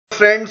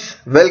Friends,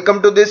 welcome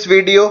to this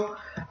video.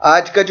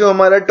 आज का जो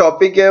हमारा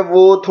टॉपिक है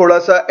वो थोड़ा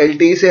सा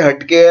LTE से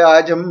हटके है।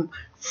 आज हम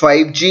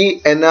 5G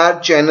NR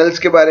चैनल्स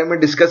के बारे में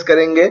डिस्कस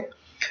करेंगे।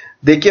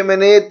 देखिए,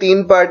 मैंने ये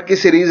 3 पार्ट की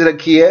सीरीज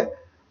रखी है,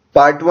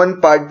 पार्ट 1,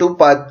 पार्ट 2,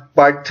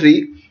 पार्ट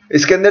 3।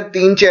 इसके अंदर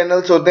 3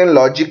 चैनल्स होते हैं,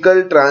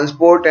 लॉजिकल,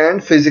 ट्रांसपोर्ट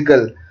एंड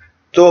फिजिकल।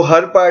 तो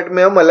हर पार्ट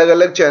में हम अलग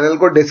अलग चैनल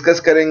को डिस्कस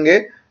करेंगे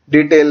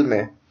डिटेल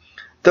में।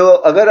 तो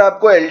अगर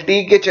आपको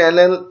LTE के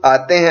चैनल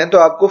आते हैं तो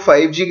आपको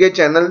 5G के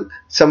चैनल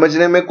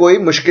समझने में कोई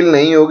मुश्किल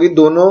नहीं होगी,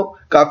 दोनों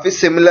काफी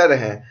सिमिलर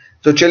हैं।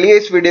 तो चलिए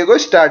इस वीडियो को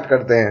स्टार्ट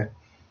करते हैं।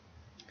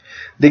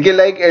 देखिए,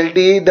 like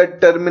LTE, the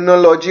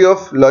terminology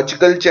of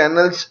logical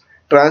channels,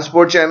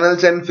 transport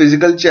channels and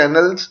physical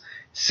channels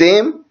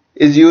same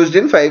is used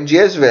in 5G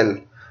as well.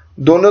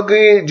 दोनों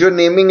की जो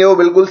नेमिंग है वो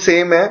बिल्कुल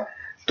सेम है।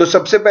 तो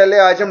सबसे पहले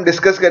आज हम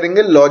डिस्कस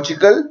करेंगे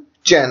लॉजिकल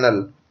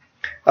चैनल।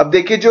 अब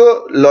देखिए,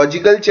 जो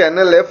लॉजिकल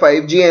चैनल है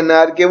 5G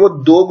NR के, वो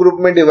 2 ग्रुप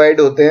में डिवाइड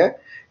होते हैं,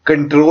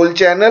 control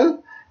channel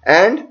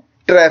and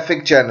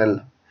traffic channel.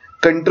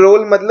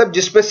 Control मतलब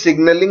जिस पे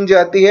सिग्नलिंग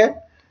जाती है,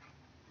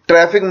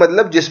 ट्रैफिक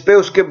मतलब जिस पे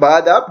उसके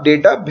बाद आप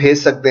डेटा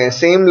भेज सकते हैं।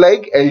 सेम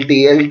लाइक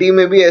LTE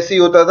में भी ऐसे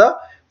ही होता था,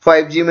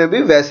 5G में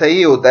भी वैसा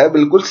ही होता है,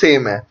 बिल्कुल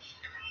सेम है।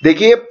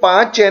 देखिए, ये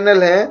 5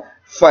 चैनल हैं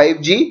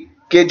 5G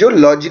के जो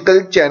लॉजिकल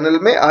चैनल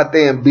में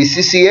आते हैं,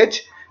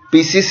 BCCH,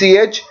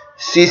 PCCH,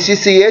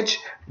 CCCH,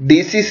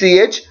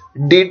 DCCH,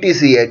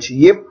 DTCH।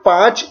 ये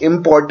 5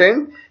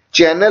 इंपॉर्टेंट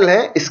चैनल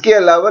हैं। इसके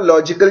अलावा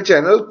लॉजिकल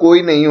चैनल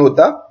कोई नहीं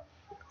होता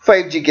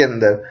 5G के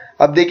अंदर।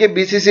 अब देखिए,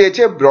 BCCH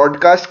है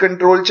broadcast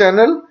control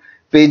channel,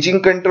 paging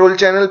control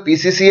channel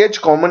PCCH,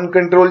 common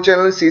control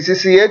channel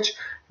CCCH,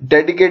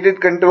 dedicated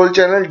control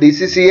channel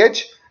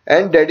DCCH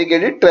and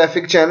dedicated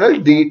traffic channel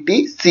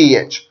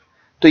DTCH।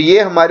 तो ये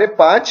हमारे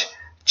 5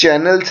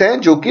 चैनल्स हैं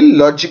जो कि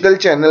लॉजिकल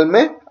चैनल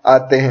में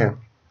आते हैं।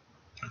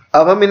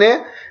 अब हम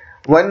इन्हें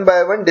 1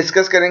 बाय 1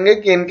 डिस्कस करेंगे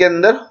कि इनके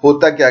अंदर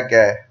होता क्या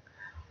क्या है।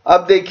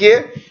 अब देखिए,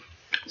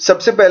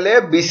 सबसे पहले है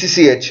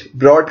BCCH,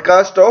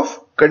 broadcast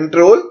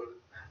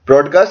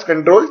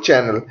control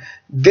channel.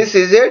 This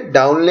is a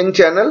downlink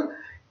channel.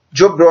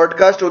 जो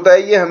ब्रॉडकास्ट होता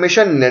है ये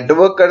हमेशा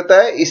नेटवर्क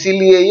करता है,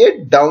 इसीलिए ये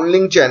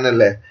डाउनलिंक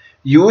चैनल है।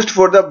 Used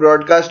for the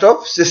broadcast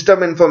of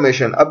system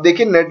information. अब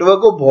देखिए, नेटवर्क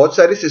को बहुत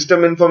सारी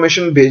सिस्टम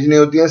इंफॉर्मेशन भेजनी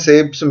होती है,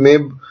 सेप्स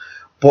में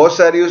बहुत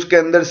सारी, उसके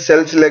अंदर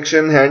cell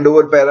selection,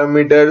 handover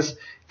parameters,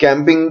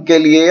 camping के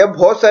लिए, या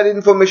बहुत सारी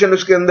इंफॉर्मेशन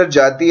उसके अंदर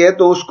जाती है।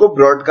 तो उसको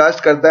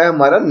ब्रॉडकास्ट करता है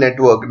हमारा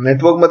नेटवर्क।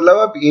 नेटवर्क मतलब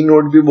आप ई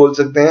नोड भी बोल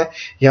सकते हैं,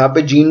 यहाँ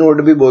पे G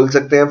नोड भी बोल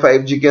सकते हैं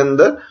 5G के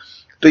अंदर।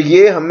 तो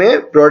ये हमें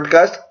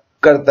ब्रॉडकास्ट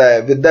करता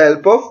है with the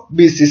help of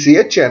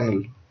BCCH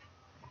channel.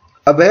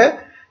 अब है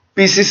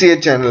PCCH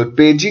channel,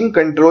 paging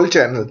control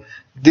channel.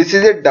 This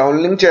is a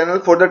downlink channel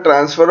for the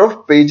transfer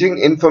of paging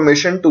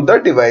information to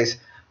the device.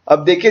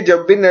 अब देखिए,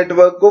 जब भी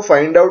नेटवर्क को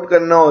फाइंड आउट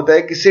करना होता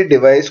है किसी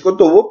डिवाइस को,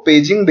 तो वो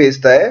पेजिंग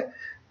भेजता है,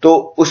 तो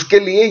उसके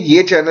लिए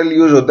ये चैनल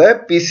यूज होता है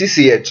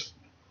PCCH।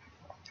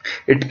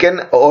 It can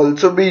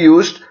also be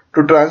used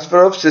to transfer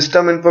of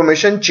system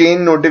information,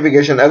 change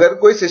notification. अगर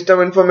कोई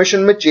सिस्टम इंफॉर्मेशन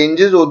में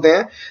चेंजेस होते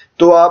हैं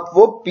तो आप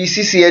वो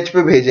PCCH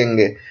पे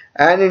भेजेंगे।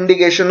 And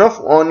indication of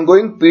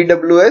ongoing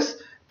PWS,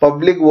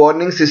 public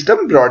warning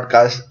system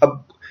broadcast.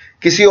 अब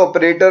किसी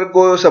ऑपरेटर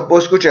को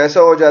सपोज कुछ ऐसा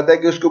हो जाता है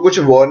कि उसको कुछ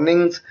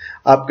वार्निंग्स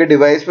आपके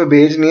डिवाइस पे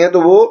भेजनी है,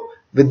 तो वो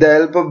with the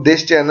help of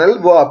this channel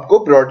वो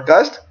आपको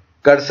ब्रॉडकास्ट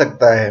कर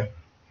सकता है।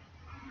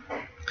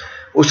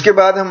 उसके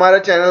बाद हमारा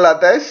चैनल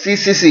आता है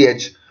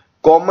CCCH,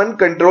 common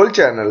control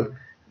channel.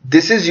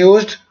 This is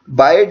used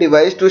by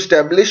device to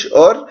establish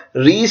और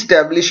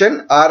री-एस्टैब्लिश एन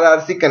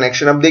RRC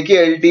कनेक्शन। अब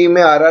देखिए, LTE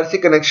में RRC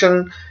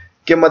कनेक्शन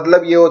के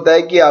मतलब ये होता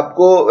है कि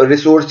आपको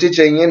रिसोर्सेज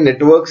चाहिए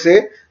नेटवर्क से,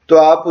 तो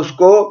आप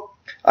उसको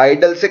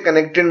आइडल से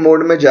कनेक्टेड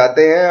मोड में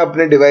जाते हैं,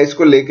 अपने डिवाइस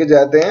को लेके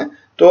जाते हैं,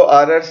 तो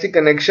RRC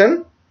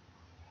कनेक्शन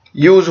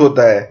यूज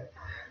होता है।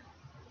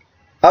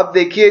 अब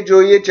देखिए,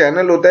 जो ये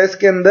चैनल होता है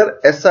इसके अंदर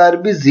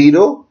SRB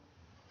 0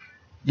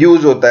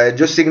 यूज होता है।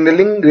 जो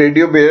सिग्नलिंग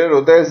रेडियो बेयर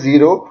होता है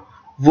 0,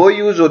 वो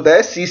यूज होता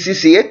है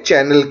CCCH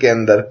चैनल के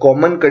अंदर,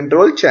 कॉमन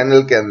कंट्रोल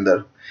चैनल के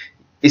अंदर।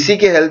 इसी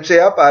के हेल्प से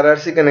आप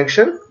RRC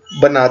कनेक्शन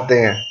बनाते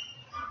हैं।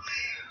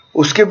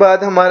 उसके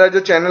बाद हमारा जो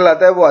चैनल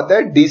आता है वो आता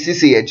है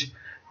DCCH,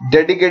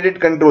 डेडिकेटेड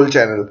कंट्रोल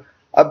चैनल।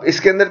 अब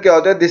इसके अंदर क्या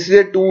होता है, this is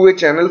a two way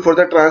channel for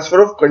the transfer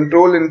of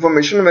control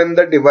information when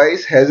the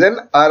device has an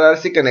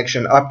RRC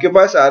connection. आपके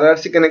पास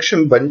RRC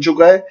कनेक्शन बन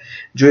चुका है,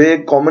 जो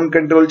एक कॉमन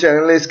कंट्रोल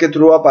चैनल है, इसके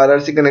थ्रू आप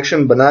RRC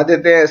कनेक्शन बना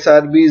देते हैं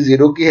SRB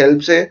 0 की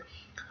हेल्प से।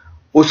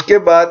 उसके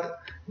बाद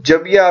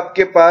जब ये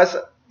आपके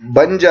पास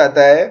बन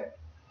जाता है,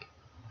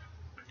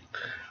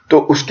 तो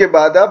उसके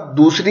बाद आप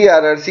दूसरी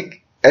RRC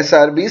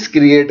SRBs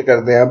क्रिएट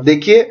करते हैं। अब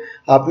देखिए,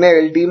 आपने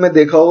LTE में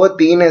देखा होगा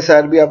 3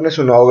 SRB आपने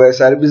सुना होगा,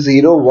 SRB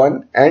 0, 1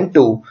 एंड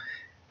 2।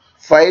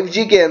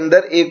 5G के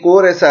अंदर एक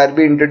और SRB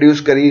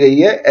इंट्रोड्यूस करी गई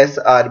है,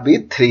 SRB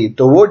 3।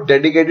 तो वो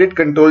डेडिकेटेड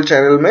कंट्रोल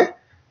चैनल में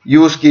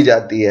यूज की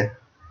जाती है।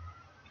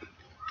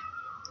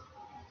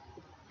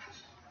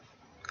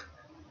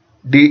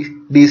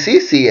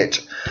 DCCH।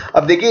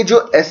 अब देखिए, जो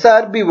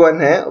SRB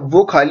 1 है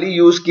वो खाली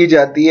यूज की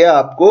जाती है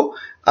आपको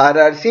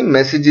RRC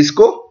मैसेजेस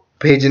को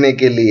भेजने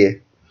के लिए।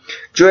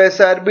 जो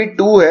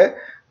SRB2 है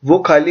वो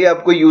खाली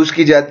आपको यूज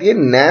की जाती है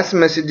NAS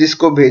मैसेजेस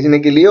को भेजने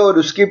के लिए और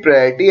उसकी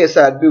प्रायोरिटी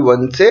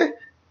SRB1 से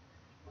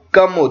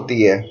कम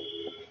होती है।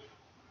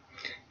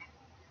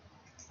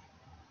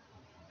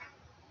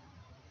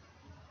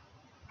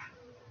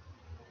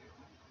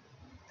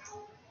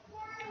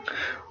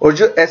 और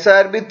जो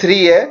SRB3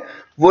 है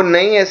वो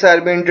नई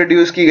SRB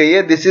इंट्रोड्यूस की गई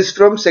है। This is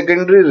from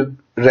secondary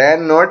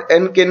rain node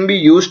and can be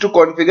use to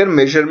configure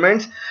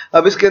measurements.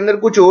 अब इसके अंदर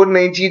कुछ और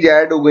नई चीज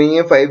ऐड हो गई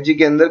है 5G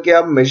के अंदर कि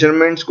आप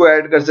मेजरमेंट्स को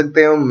ऐड कर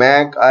सकते हो,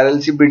 Mac,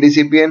 RLC,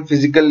 PDCP and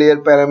physical layer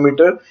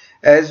parameter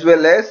as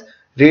well as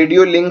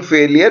radio link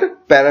failure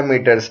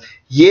parameters.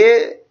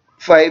 ये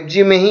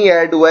 5G में ही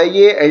ऐड हुआ है।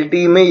 ये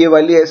LTE में ये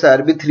वाली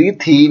SRB3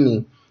 थी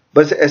नहीं,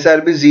 बस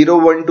SRB0,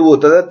 1, 2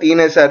 होता था।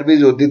 3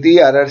 SRBs होती थी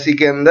RRC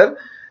के अंदर,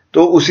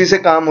 तो उसी से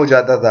काम हो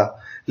जाता था।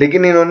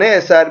 लेकिन इन्होंने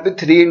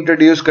SRB3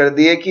 इंट्रोड्यूस कर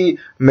दी है कि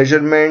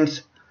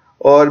मेजरमेंट्स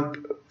और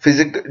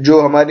फिजिक जो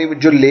हमारी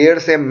जो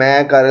लेयर्स है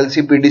मैक,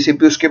 RLC,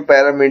 PDCP उसके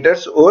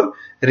पैरामीटर्स और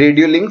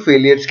रेडियो लिंक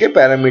फेलियर्स के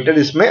पैरामीटर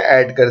इसमें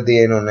ऐड कर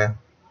दिए इन्होंने।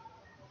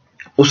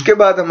 उसके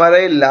बाद हमारा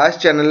ये लास्ट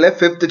चैनल है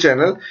 5th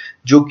चैनल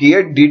जो कि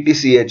है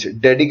DTCH,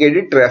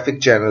 डेडिकेटेड ट्रैफिक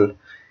चैनल।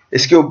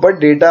 इसके ऊपर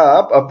डेटा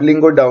आप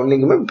अपलिंक और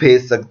डाउनलिंक में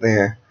भेज सकते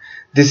हैं।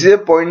 This is a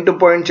point two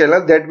point channel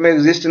that may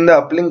exist in the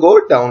uplink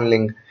और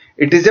downlink.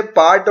 It is a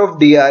part of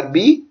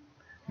DRB,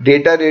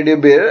 data radio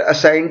bear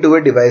assign to a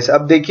device.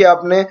 अब देखिए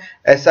आपने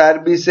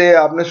SRB से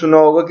आपने सुना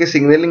होगा कि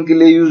सिग्नलिंग के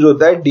लिए यूज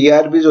होता है,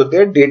 DRBs होते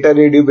हैं डेटा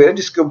रेडियो बेयर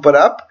जिसके ऊपर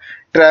आप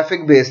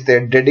ट्रैफिक भेजते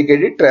हैं,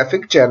 डेडिकेटेड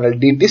ट्रैफिक चैनल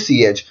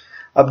DTCH।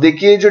 अब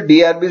देखिए जो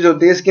DRBs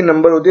होती है इसकी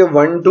नंबर होती है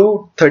 1 to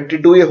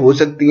 32 ये हो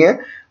सकती हैं।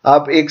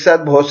 आप एक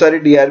साथ बहुत सारी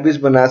DRBs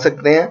बना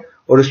सकते हैं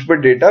और उस पर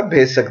डेटा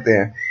भेज सकते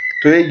हैं।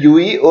 तो ये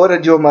UE और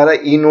जो हमारा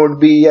E नोड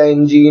B या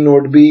NG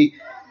node B,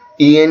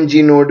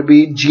 ENG node B,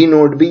 G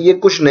node B, ये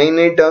कुछ नई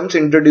नई टर्म्स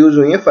इंट्रोड्यूस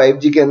हुई हैं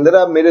 5G के अंदर।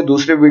 आप मेरे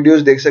दूसरे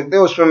वीडियोस देख सकते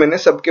हैं, उसमें मैंने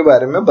सबके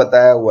बारे में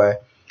बताया हुआ है।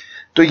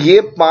 तो ये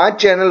 5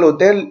 चैनल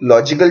होते हैं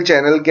लॉजिकल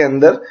चैनल के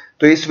अंदर।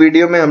 तो इस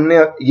वीडियो में हमने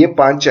ये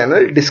 5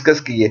 चैनल डिस्कस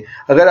किए।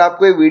 अगर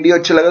आपको ये वीडियो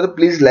अच्छा लगा तो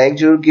प्लीज लाइक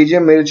जरूर कीजिए,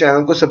 मेरे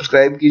चैनल को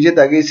सब्सक्राइब कीजिए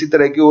ताकि इसी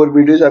तरह की और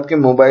वीडियोस आपके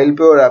मोबाइल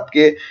पे और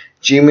आपके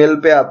जीमेल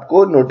पे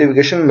आपको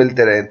नोटिफिकेशन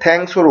मिलते रहे।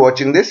 Thanks for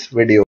watching this video.